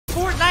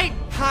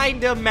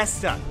kinda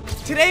messed up.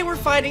 Today we're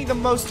finding the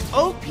most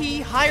OP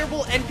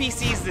hireable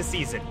NPCs this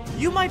season.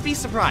 You might be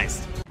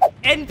surprised.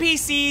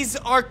 NPCs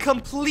are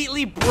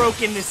completely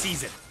broken this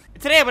season.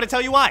 Today I'm gonna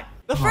tell you why.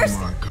 The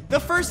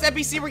first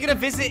NPC we're gonna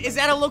visit is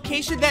at a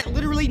location that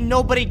literally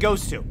nobody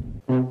goes to.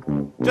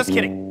 Just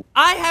kidding.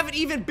 I haven't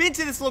even been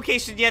to this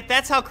location yet.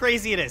 That's how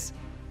crazy it is.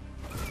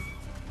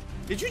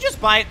 Did you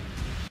just buy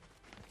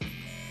it?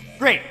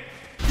 Great.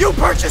 You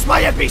purchased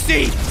my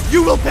NPC!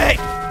 You will pay!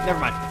 Never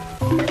mind.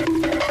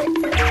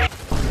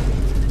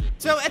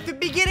 So at the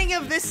beginning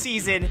of this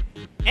season,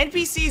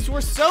 NPCs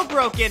were so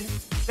broken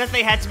that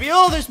they had to be—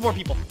 oh, there's more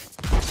people.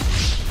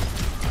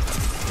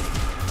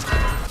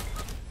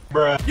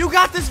 Bruh. You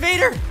got this,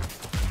 Vader!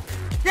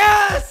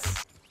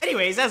 Yes!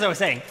 Anyways, as I was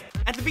saying,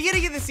 at the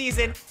beginning of the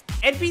season,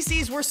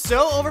 NPCs were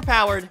so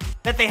overpowered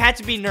that they had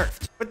to be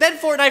nerfed. But then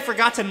Fortnite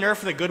forgot to nerf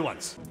the good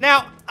ones.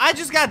 Now, I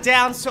just got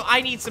down, so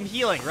I need some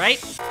healing,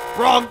 right?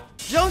 Wrong.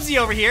 Jonesy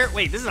over here—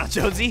 wait, this is not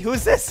Jonesy. Who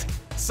is this?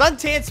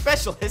 Suntan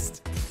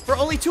Specialist. For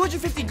only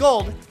 250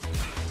 gold,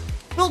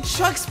 will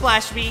chug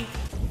splash me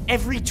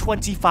every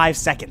 25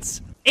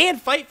 seconds. And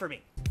fight for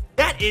me.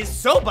 That is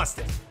so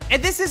busted.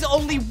 And this is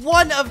only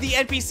one of the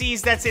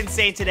NPCs that's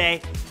insane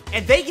today,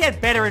 and they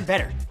get better and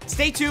better.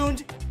 Stay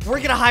tuned,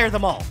 we're gonna hire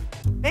them all.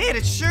 Man,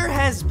 it sure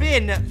has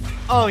been—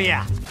 oh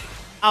yeah.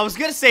 I was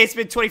gonna say it's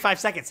been 25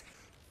 seconds.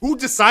 Who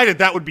decided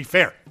that would be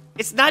fair?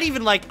 It's not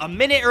even like a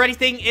minute or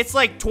anything, it's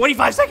like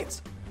 25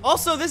 seconds.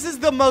 Also, this is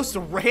the most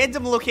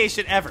random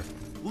location ever.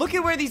 Look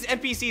at where these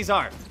NPCs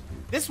are.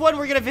 This one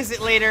we're gonna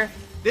visit later.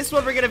 This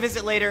one we're gonna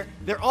visit later.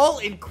 They're all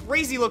in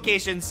crazy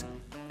locations,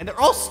 and they're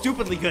all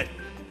stupidly good.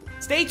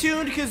 Stay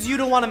tuned, because you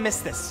don't want to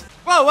miss this.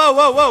 Whoa, whoa,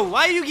 whoa, whoa.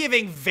 Why are you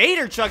giving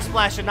Vader chug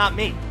splash and not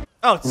me?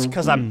 Oh, it's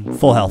because I'm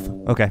full health.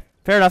 Okay,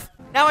 fair enough.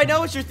 Now I know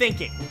what you're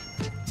thinking.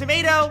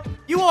 Tomato,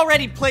 you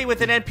already play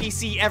with an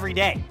NPC every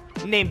day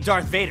named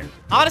Darth Vader.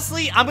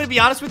 Honestly, I'm going to be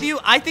honest with you.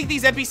 I think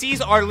these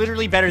NPCs are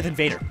literally better than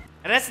Vader.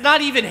 And that's not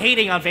even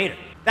hating on Vader.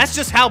 That's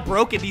just how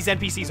broken these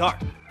NPCs are.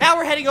 Now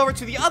we're heading over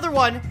to the other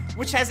one,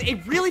 which has a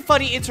really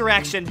funny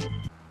interaction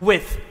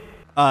with,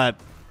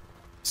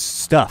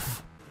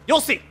 stuff. You'll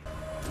see.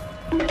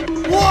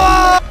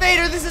 Whoa!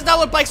 Vader, this is not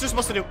what bikes are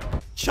supposed to do.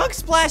 Chug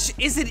Splash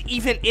isn't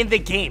even in the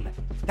game.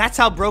 That's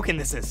how broken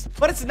this is.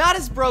 But it's not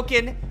as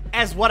broken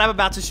as what I'm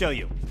about to show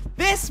you.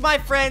 This, my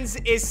friends,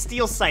 is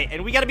Steel Sight,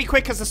 and we gotta be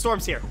quick because the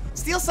storm's here.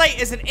 Steel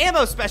Sight is an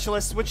ammo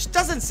specialist, which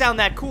doesn't sound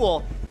that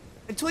cool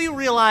until you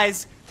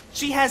realize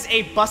she has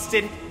a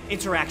busted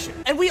interaction.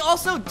 And we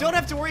also don't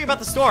have to worry about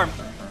the storm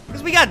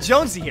because we got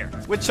Jonesy here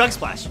with Chug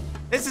Splash.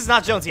 This is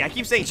not Jonesy. I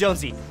keep saying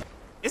Jonesy.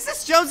 Is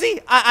this Jonesy?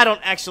 I don't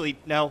actually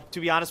know,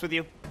 to be honest with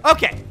you.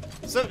 Okay,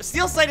 so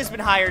Steel Sight has been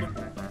hired,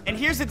 and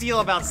here's the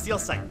deal about Steel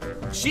Sight.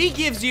 She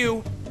gives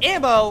you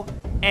ammo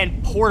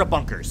and porta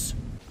bunkers.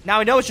 Now,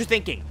 I know what you're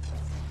thinking.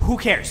 Who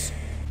cares?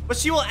 But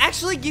she will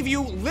actually give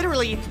you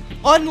literally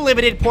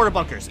unlimited porta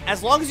bunkers,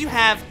 as long as you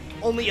have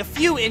only a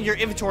few in your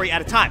inventory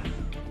at a time.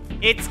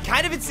 It's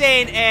kind of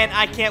insane, and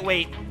I can't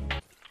wait.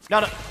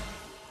 No.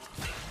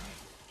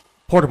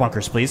 Porta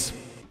bunkers, please.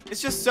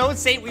 It's just so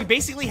insane. We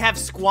basically have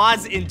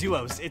squads in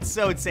duos. It's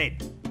so insane.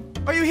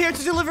 Are you here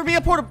to deliver me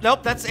a porta—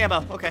 nope, that's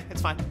ammo. Okay,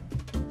 it's fine.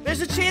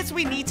 There's a chance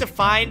we need to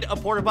find a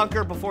porta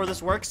bunker before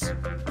this works,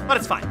 but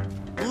it's fine.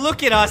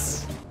 Look at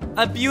us.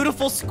 A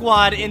beautiful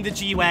squad in the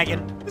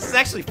G-Wagon. This is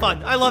actually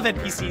fun. I love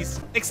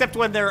NPCs, except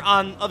when they're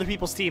on other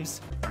people's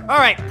teams. All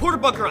right, porta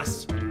bunker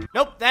us.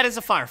 Nope, that is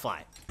a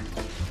Firefly.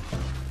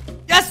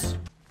 Yes!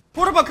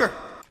 Porta bunker!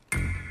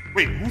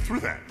 Wait, who threw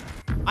that?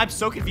 I'm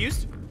so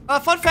confused.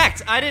 Fun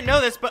fact, I didn't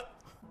know this, but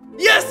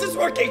yes, it's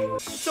working!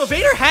 So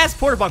Vader has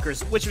porta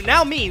bunkers, which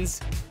now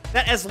means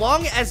that as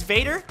long as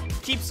Vader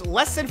keeps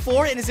less than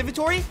 4 in his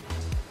inventory,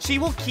 she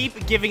will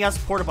keep giving us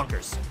porta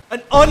bunkers.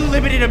 An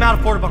unlimited amount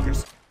of porta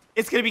bunkers.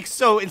 It's gonna be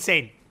so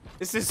insane.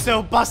 This is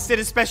so busted,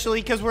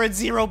 especially because we're at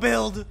 0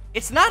 build.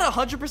 It's not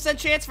 100%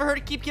 chance for her to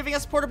keep giving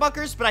us porta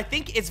bunkers, but I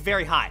think it's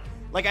very high.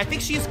 Like, I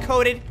think she is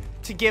coded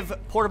to give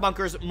porta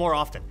bunkers more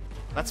often.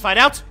 Let's find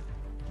out.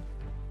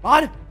 Come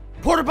on,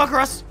 porta bunker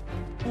us.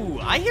 Ooh,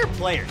 I hear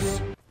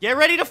players. Get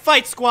ready to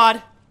fight,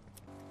 squad.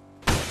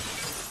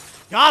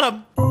 Got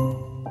him.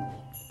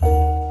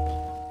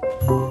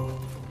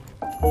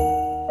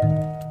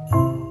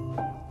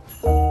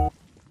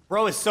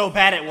 Bro is so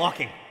bad at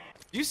walking.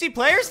 Do you see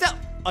players now?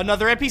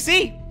 Another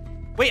NPC.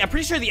 Wait, I'm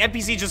pretty sure the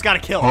NPC just got a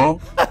kill. Huh?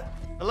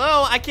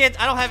 Hello, I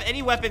don't have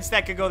any weapons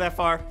that could go that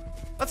far.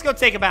 Let's go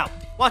take him out.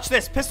 Watch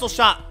this, pistol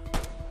shot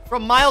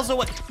from miles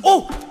away.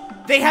 Oh!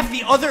 They have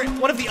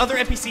one of the other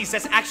NPCs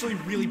that's actually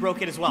really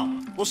broken as well.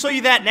 We'll show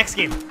you that next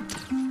game.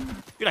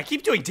 Dude, I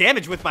keep doing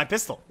damage with my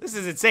pistol. This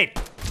is insane.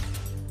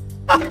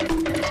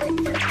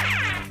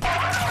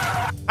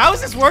 How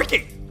is this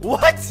working?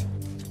 What?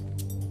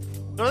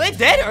 Are they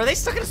dead? Are they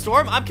stuck in a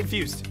storm? I'm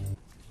confused.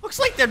 Looks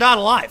like they're not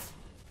alive.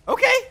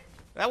 Okay,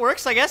 that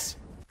works, I guess.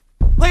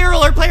 Player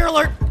alert, player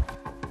alert.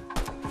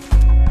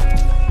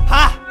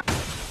 Ha!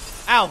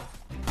 Ow.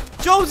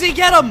 Jonesy,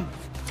 get him!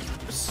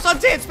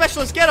 Suntan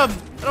Specialist, get him!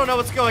 I don't know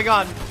what's going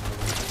on.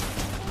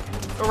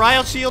 The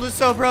riot shield is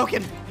so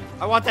broken.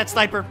 I want that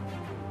sniper.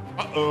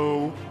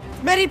 Uh-oh.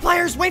 Many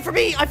players, wait for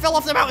me. I fell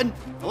off the mountain.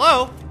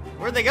 Hello?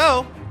 Where'd they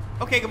go?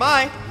 Okay,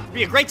 goodbye. Would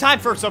be a great time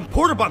for some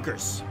porta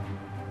bunkers.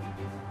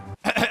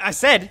 I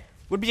said,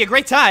 would be a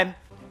great time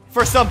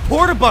for some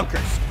porta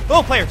bunkers.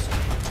 Oh, players.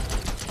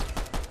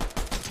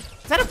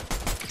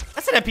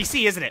 That's an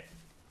NPC, isn't it?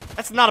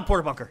 That's not a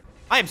porta bunker.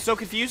 I am so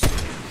confused.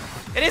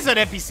 It is an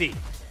NPC.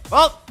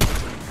 Well,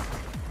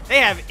 they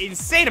have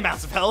insane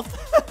amounts of health.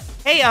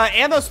 Hey,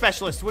 ammo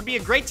specialist, would be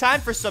a great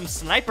time for some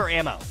sniper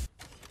ammo.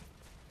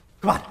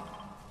 Come on.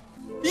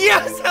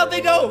 Yes, how'd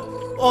they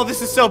know? Oh,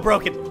 this is so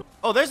broken.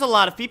 Oh, there's a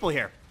lot of people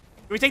here.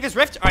 Can we take this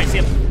rift? All right, see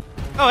him.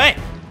 Oh, hey.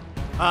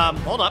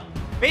 Hold up.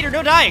 Vader,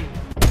 no dying.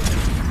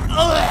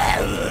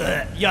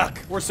 Ugh,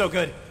 yuck, we're so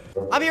good.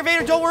 I'm here,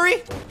 Vader, don't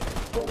worry.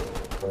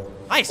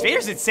 Nice,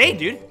 Vader's insane,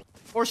 dude.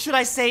 Or should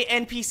I say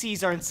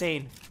NPCs are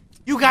insane?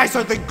 You guys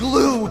are the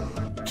glue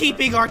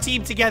keeping our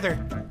team together.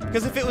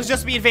 Because if it was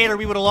just me and Vader,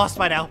 we would have lost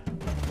by now.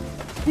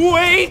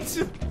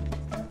 Wait!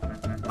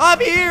 I'm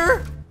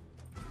here!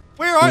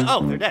 Where are—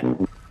 oh, they're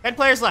dead. 10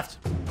 players left.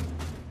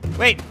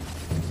 Wait.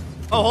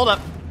 Oh, hold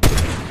up.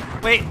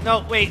 Wait,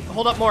 no, wait,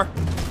 hold up more.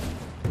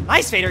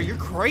 Nice, Vader, you're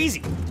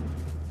crazy.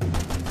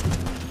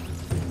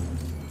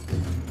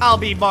 I'll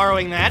be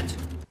borrowing that.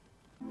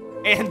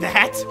 And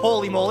that,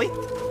 holy moly.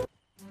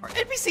 Our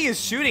NPC is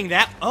shooting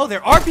that. Oh,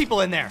 there are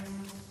people in there.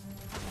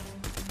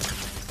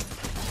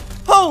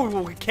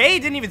 Oh, okay,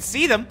 didn't even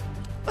see them.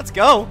 Let's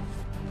go.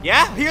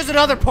 Yeah, here's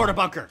another porta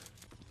bunker.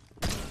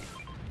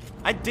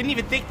 I didn't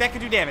even think that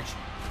could do damage.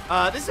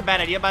 This is a bad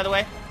idea, by the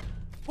way.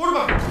 Porta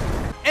bunker.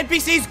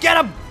 NPCs, get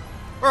them.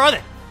 Where are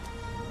they?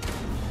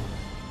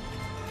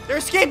 They're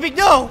escaping,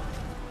 no.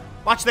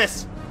 Watch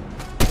this.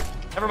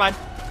 Never mind.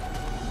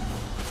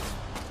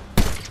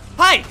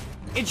 Hi.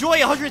 Enjoy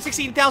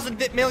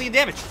 116,000 million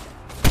damage.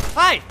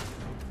 Hi.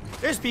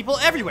 There's people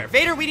everywhere.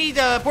 Vader, we need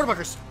porta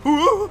bunkers.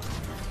 Ooh.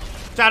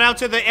 Shout out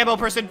to the ammo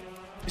person.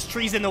 This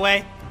tree's in the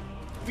way.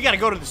 We gotta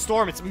go to the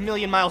storm. It's a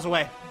million miles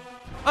away.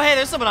 Oh, hey,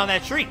 there's someone on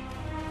that tree.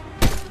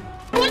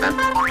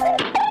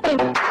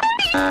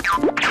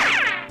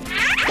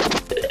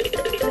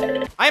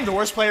 I am the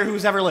worst player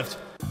who's ever lived.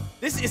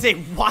 This is a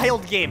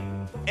wild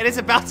game, and it's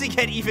about to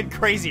get even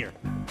crazier.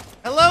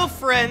 Hello,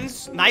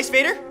 friends. Nice,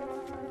 Vader?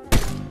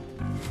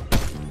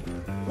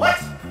 What?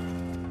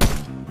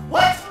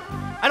 What?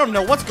 I don't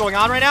know what's going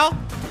on right now,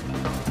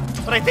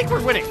 but I think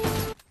we're winning.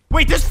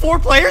 Wait, there's 4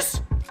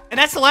 players? And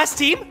that's the last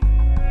team?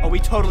 Oh, we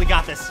totally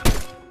got this.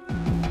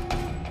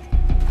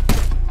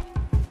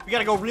 We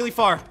gotta go really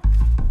far.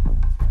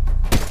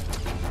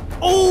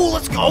 Oh,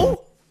 let's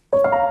go!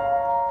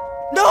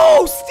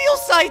 No, steel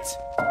sight!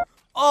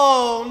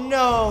 Oh,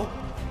 no.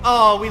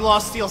 Oh, we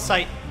lost steel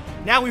sight.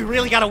 Now we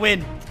really gotta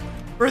win.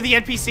 For the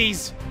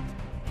NPCs.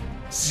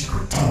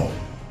 Secret tunnel.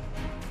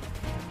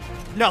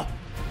 No.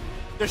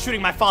 They're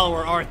shooting my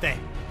follower, aren't they?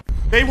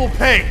 They will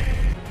pay.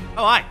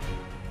 Oh, hi.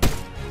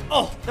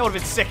 Oh, that would've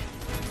been sick.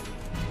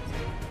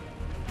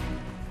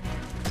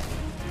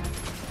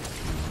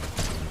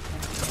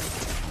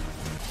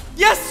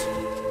 Yes!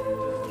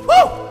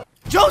 Woo!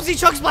 Jonesy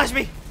chug splashed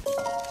me!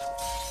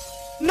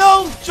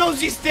 No!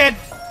 Jonesy's dead!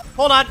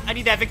 Hold on, I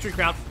need that victory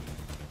crown.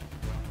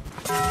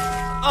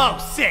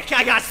 Oh, sick!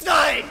 I got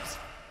sniped!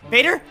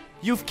 Vader,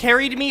 you've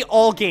carried me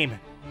all game.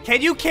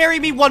 Can you carry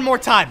me one more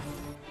time?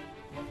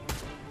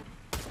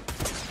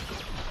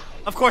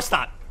 Of course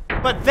not.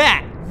 But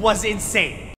that was insane.